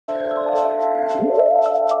What's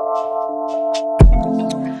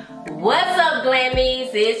up, Glammies?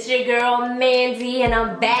 It's your girl Mandy, and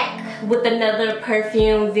I'm back with another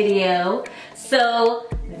perfume video. So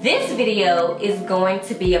this video is going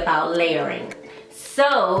to be about layering.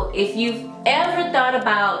 So if you've ever thought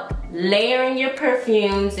about layering your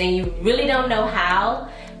perfumes and you really don't know how,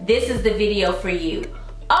 this is the video for you.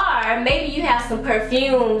 Or maybe you have some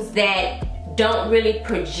perfumes that don't really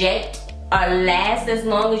project or last as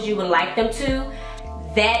long as you would like them to.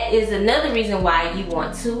 That is another reason why you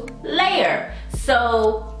want to layer.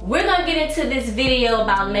 So we're gonna get into this video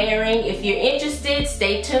about layering. If you're interested,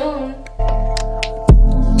 stay tuned.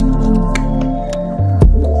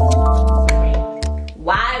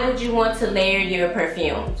 Why would you want to layer your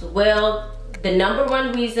perfumes? Well, the number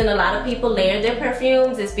one reason a lot of people layer their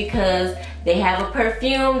perfumes is because they have a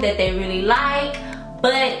perfume that they really like,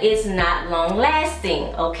 but it's not long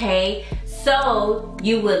lasting, okay? So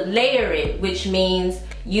you would layer it, which means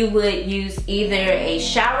you would use either a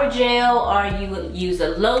shower gel or you would use a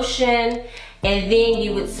lotion, and then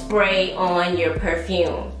you would spray on your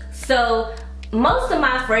perfume. So most of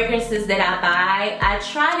my fragrances that I buy, I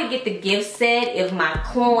try to get the gift set if my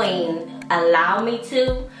coin allow me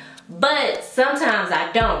to, but sometimes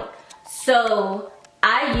I don't. So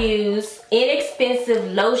I use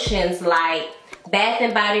inexpensive lotions like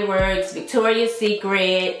Bathandbodyworks, Victoria's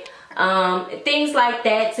Secret, things like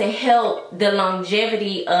that to help the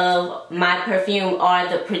longevity of my perfume or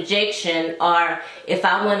the projection, or if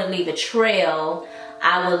I want to leave a trail,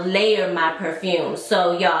 I will layer my perfume.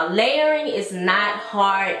 So y'all, layering is not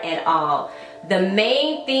hard at all. The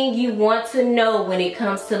main thing you want to know when it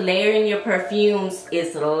comes to layering your perfumes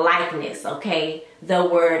is likeness, okay? The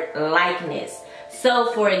word likeness.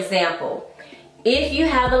 So for example, if you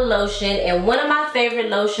have a lotion, and one of my favorite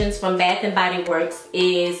lotions from Bath and Body Works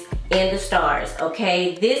is In the Stars,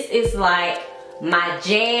 okay? This is like my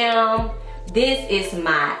jam. This is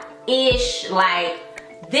my ish.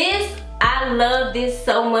 Like this, I love this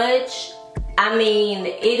so much. I mean,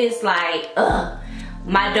 it is like,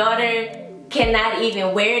 my daughter cannot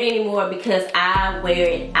even wear it anymore because I wear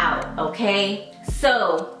it out, okay?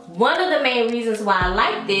 So one of the main reasons why I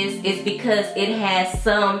like this is because it has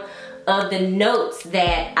some of the notes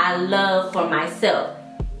that I love for myself.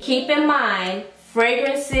 Keep in mind,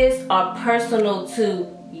 fragrances are personal to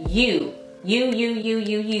you.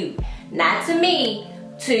 You. Not to me,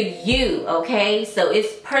 to you, okay? So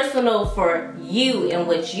it's personal for you and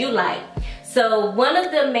what you like. So one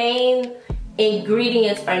of the main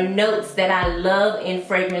ingredients or notes that I love in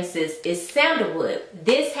fragrances is sandalwood.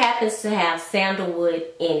 This happens to have sandalwood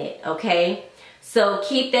in it, okay? So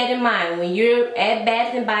keep that in mind when you're at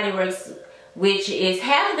Bath and Body Works, which is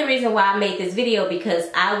half of the reason why I made this video, because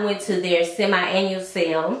I went to their semi-annual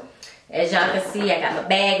sale. As y'all can see, I got my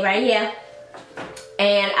bag right here.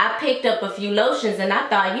 And I picked up a few lotions, and I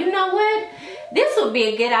thought, you know what? This would be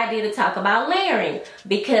a good idea to talk about layering,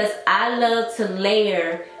 because I love to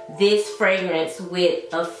layer this fragrance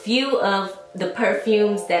with a few of the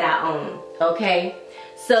perfumes that I own, okay?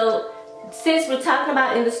 So since we're talking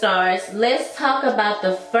about In the Stars, let's talk about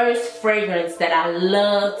the first fragrance that I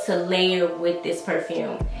love to layer with this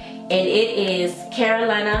perfume. And it is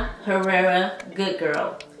Carolina Herrera-Good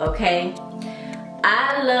Girl, okay?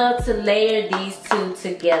 I love to layer these two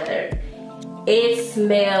together. It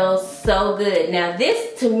smells so good. Now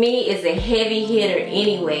this to me is a heavy hitter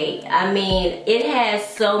anyway. I mean, it has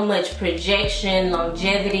so much projection,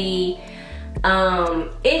 longevity.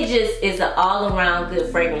 It just is an all-around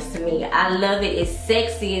good fragrance to me. I love it. It's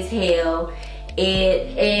sexy as hell.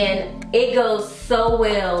 And it goes so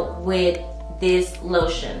well with this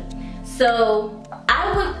lotion. So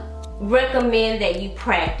I would recommend that you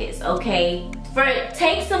practice, okay?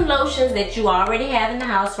 Take some lotions that you already have in the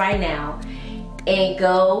house right now and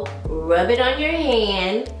go rub it on your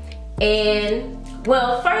hand. And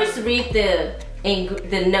well, first read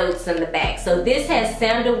the notes on the back. So this has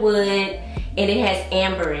sandalwood and it has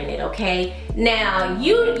amber in it, okay? Now,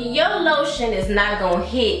 your lotion is not gonna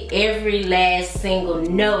hit every last single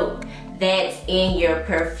note that's in your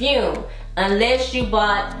perfume unless you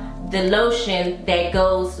bought the lotion that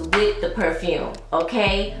goes with the perfume,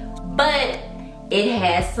 okay? But it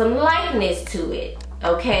has some lightness to it,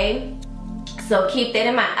 okay? So keep that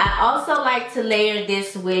in mind. I also like to layer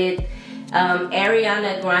this with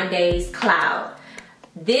Ariana Grande's Cloud.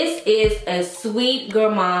 This is a sweet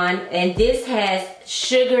gourmand, and this has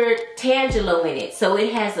sugared tangelo in it. So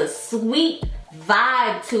it has a sweet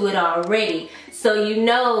vibe to it already. So you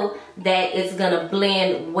know that it's gonna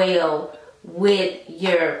blend well with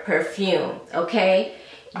your perfume, okay?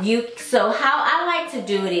 So how I like to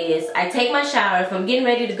do it is I take my shower. If I'm getting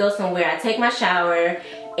ready to go somewhere, I take my shower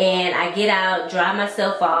and I get out, dry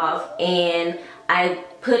myself off, and I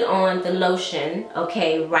put on the lotion,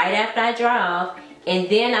 okay, right after I dry off, and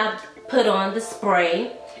then I put on the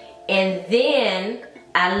spray, and then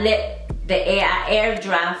I let I air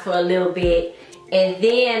dry for a little bit, and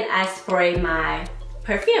then I spray my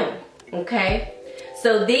perfume, okay?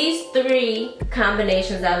 So these three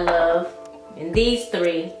combinations I love, and these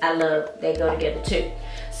three I love, they go together too.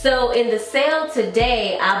 So in the sale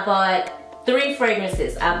today, I bought 3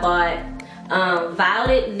 fragrances. I bought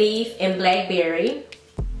Violet Leaf and Blackberry.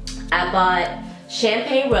 I bought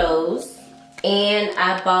Champagne Rose, and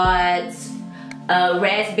I bought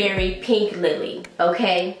Raspberry Pink Lily,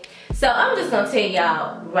 okay? So I'm just gonna tell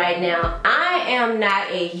y'all right now, I am not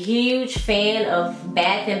a huge fan of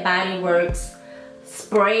Bath and Body Works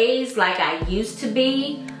sprays like I used to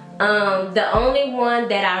be. The only one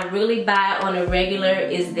that I really buy on a regular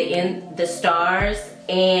is the Stars,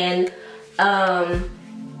 and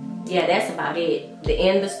yeah, that's about it. The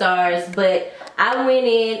In the Stars. But I went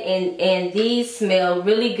in and these smell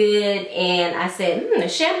really good, and I said,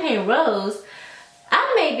 Champagne Rose,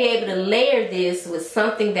 I may be able to layer this with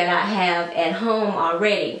something that I have at home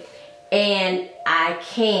already, and I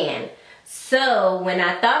can. So when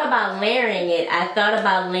I thought about layering it, I thought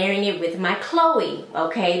about layering it with my Chloe,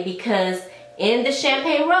 okay? Because in the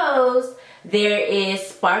Champagne Rose, there is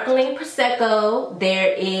Sparkling Prosecco,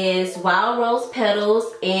 there is Wild Rose Petals,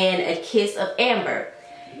 and a Kiss of Amber.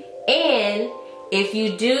 And if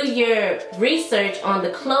you do your research on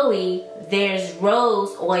the Chloe, there's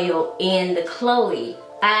rose oil in the Chloe.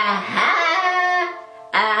 Aha!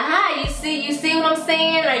 Aha! You see what I'm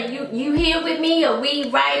saying? Are you here with me? Are we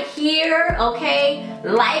right here? Okay?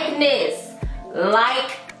 Likeness,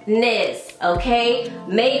 okay?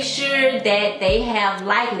 Make sure that they have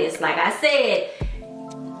likeness. Like I said,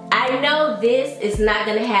 I know this is not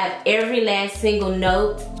gonna have every last single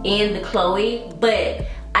note in the Chloe, but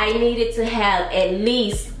I needed to have at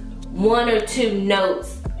least 1 or 2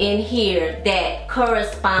 notes in here that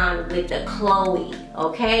correspond with the Chloe,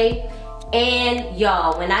 okay? And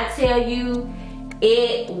y'all, when I tell you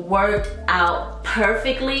it worked out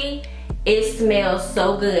perfectly, it smells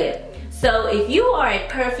so good. So if you are a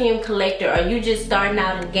perfume collector or you just starting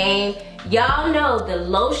out in the game, y'all know the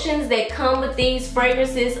lotions that come with these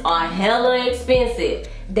fragrances are hella expensive.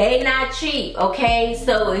 They not cheap, okay?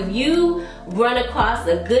 So if you run across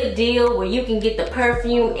a good deal where you can get the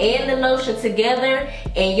perfume and the lotion together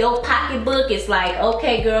and your pocketbook is like,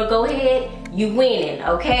 okay girl, go ahead, you winning,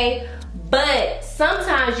 okay? But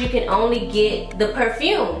sometimes you can only get the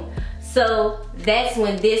perfume. So that's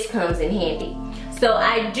when this comes in handy. So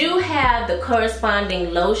I do have the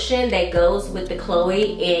corresponding lotion that goes with the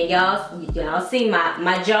Chloe, and y'all see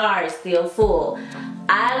my jar is still full.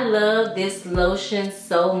 I love this lotion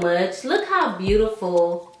so much. Look how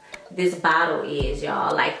beautiful this bottle is,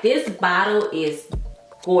 y'all. Like, this bottle is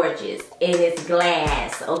gorgeous, and it's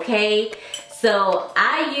glass, okay? So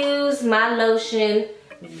I use my lotion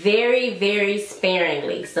very, very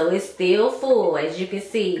sparingly. So it's still full, as you can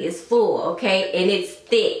see, it's full, okay? And it's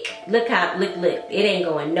thick. Look, it ain't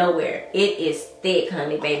going nowhere. It is thick,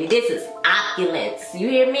 honey baby. This is opulence. You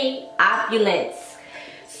hear me? Opulence.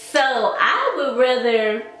 So I would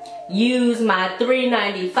rather use my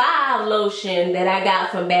 $3.95 lotion that I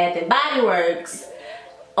got from Bath and Body Works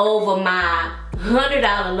over my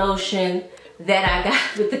 $100 lotion that I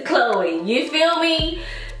got with the Chloe. You feel me?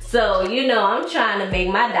 So, you know, I'm trying to make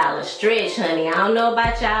my dollar stretch, honey. I don't know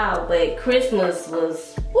about y'all, but Christmas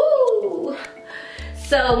was, woo!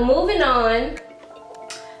 So, moving on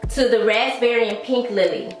to the Raspberry and Pink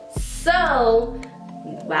Lily. So,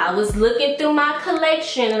 I was looking through my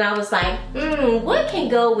collection and I was like, what can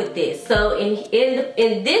go with this? So, in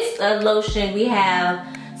this lotion, we have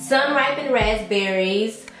sun-ripened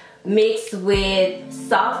raspberries mixed with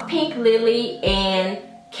soft pink lily and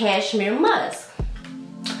cashmere musk.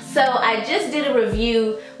 So I just did a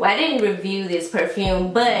review. Well, I didn't review this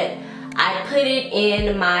perfume, but I put it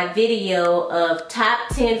in my video of top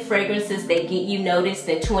 10 fragrances that get you noticed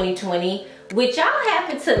in 2020, which y'all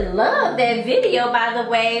happen to love that video, by the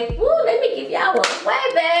way. Woo, let me give y'all a way,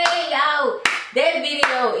 baby. Y'all, that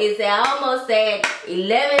video is almost at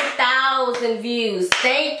 11,000 views.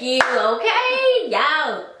 Thank you, okay?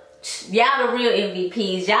 Y'all the real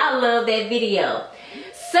MVPs. Y'all love that video.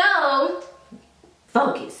 So,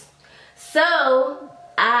 focus. So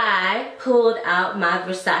I pulled out my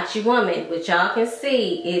Versace Woman, which y'all can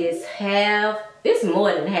see it's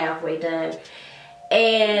more than halfway done.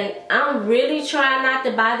 And I'm really trying not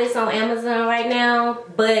to buy this on Amazon right now,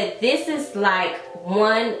 but this is like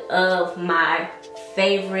one of my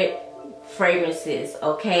favorite fragrances,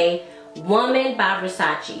 okay? Woman by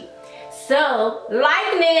Versace. So,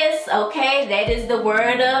 likeness, okay? That is the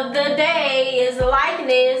word of the day, is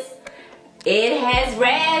likeness. It has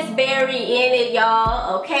raspberry in it,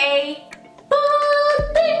 y'all, okay?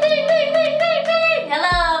 Boom, ding, ding, ding, ding, ding, ding.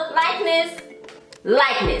 Hello, likeness.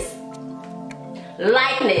 Likeness.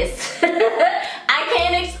 Likeness.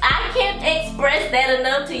 I can't express that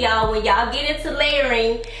enough to y'all. When y'all get into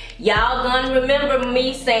layering, y'all gonna remember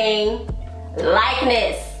me saying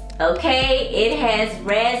likeness, okay? It has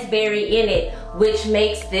raspberry in it, which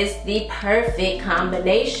makes this the perfect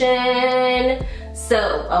combination.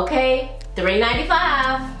 So, okay,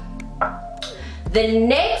 $3.95. The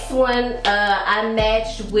next one I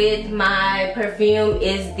matched with my perfume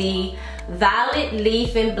is the Violet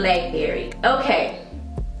Leaf and Blackberry. Okay,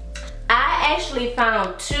 I actually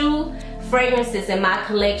found 2 fragrances in my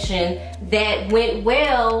collection that went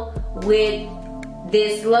well with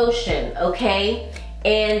this lotion, okay?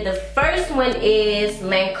 And the first one is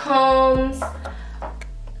Lancome's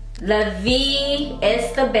La Vie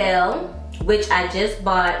Estable, which I just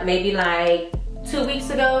bought maybe like 2 weeks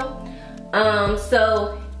ago.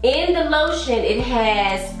 So in the lotion it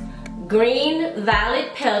has green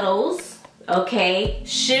violet petals, okay,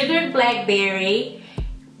 sugared blackberry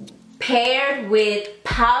paired with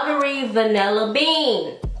powdery vanilla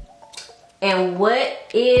bean. And what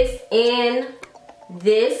is in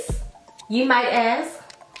this, you might ask?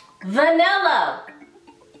 Vanilla.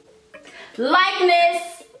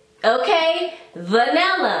 Likeness, okay?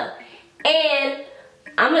 Vanilla. And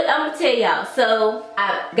I'm gonna tell y'all, so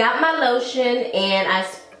I got my lotion and I,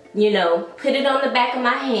 put it on the back of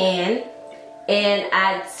my hand and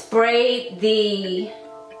I sprayed the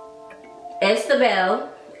Estable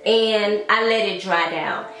and I let it dry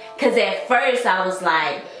down. Cause at first I was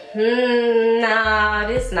like, nah,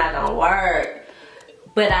 this not gonna work.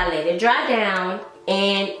 But I let it dry down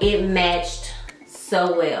and it matched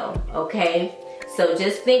so well, okay? So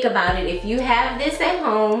just think about it. If you have this at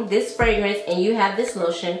home, this fragrance, and you have this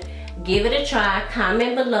lotion, give it a try.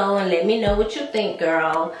 Comment below and let me know what you think,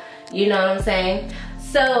 girl. You know what I'm saying?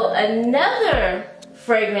 So another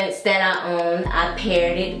fragrance that I own, I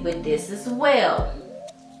paired it with this as well.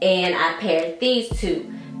 And I paired these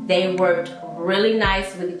 2. They worked really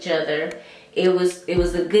nice with each other. It was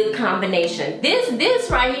a good combination.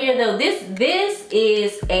 This right here though, this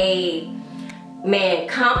is a, man,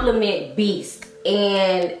 compliment beast.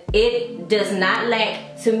 And it does not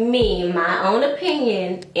lack, to me, my own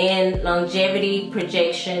opinion, in longevity,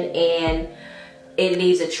 projection, and it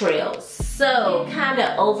leaves a trail. So kind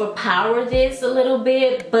of overpower this a little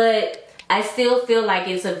bit, but I still feel like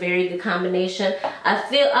it's a very good combination. I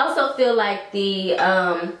also feel like the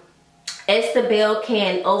Estable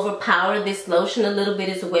can overpower this lotion a little bit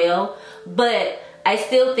as well, but I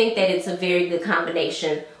still think that it's a very good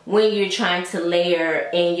combination when you're trying to layer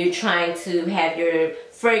and you're trying to have your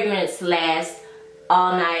fragrance last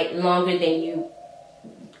all night, longer than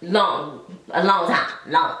a long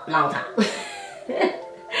time.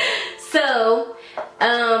 So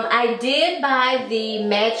I did buy the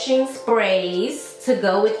matching sprays to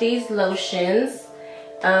go with these lotions.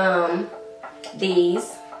 I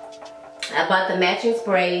bought the matching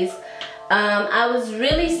sprays. I was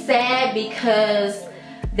really sad because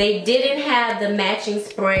they didn't have the matching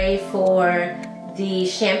spray for the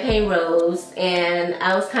Champagne Rose, and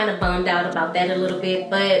I was kind of bummed out about that a little bit,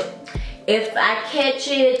 but if I catch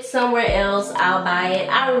it somewhere else, I'll buy it.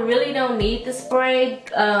 I really don't need the spray,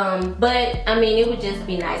 but I mean, it would just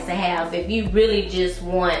be nice to have if you really just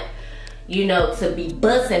want, to be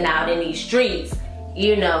busting out in these streets.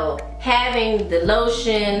 Having the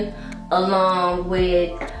lotion along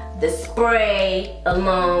with the spray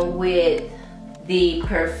along with the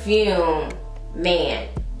perfume, man,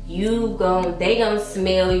 they gonna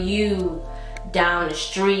smell you down the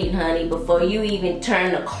street, honey. Before you even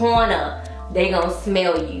turn the corner, they gonna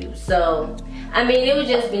smell you. So I mean, it would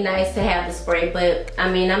just be nice to have the spray, but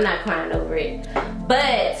I mean, I'm not crying over it.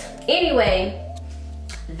 But anyway,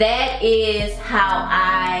 that is how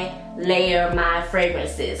I layer my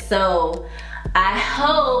fragrances. So I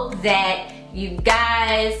hope that you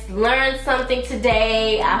guys learned something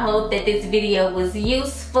today. I hope that this video was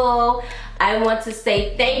useful. I want to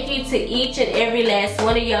say thank you to each and every last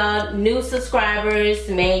one of y'all new subscribers.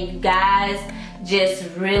 Man, you guys just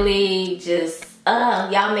really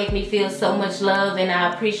y'all make me feel so much love, and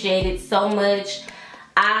I appreciate it so much.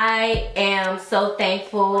 I am so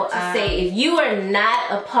thankful. To say, if you are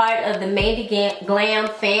not a part of the Amanda Glam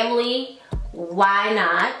family, why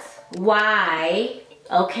not? Why?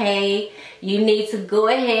 okay? You need to go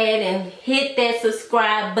ahead and hit that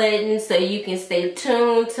subscribe button so you can stay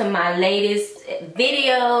tuned to my latest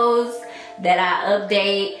videos that I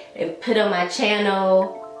update and put on my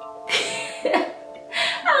channel.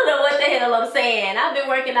 I don't know what the hell I'm saying. I've been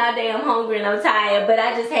working all day, I'm hungry and I'm tired, but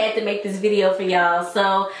I just had to make this video for y'all.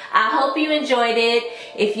 So I hope you enjoyed it.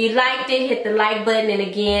 If you liked it, hit the like button, and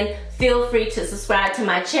again, feel free to subscribe to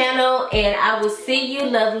my channel, and I will see you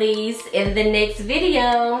lovelies in the next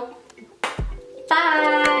video.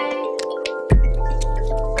 Bye.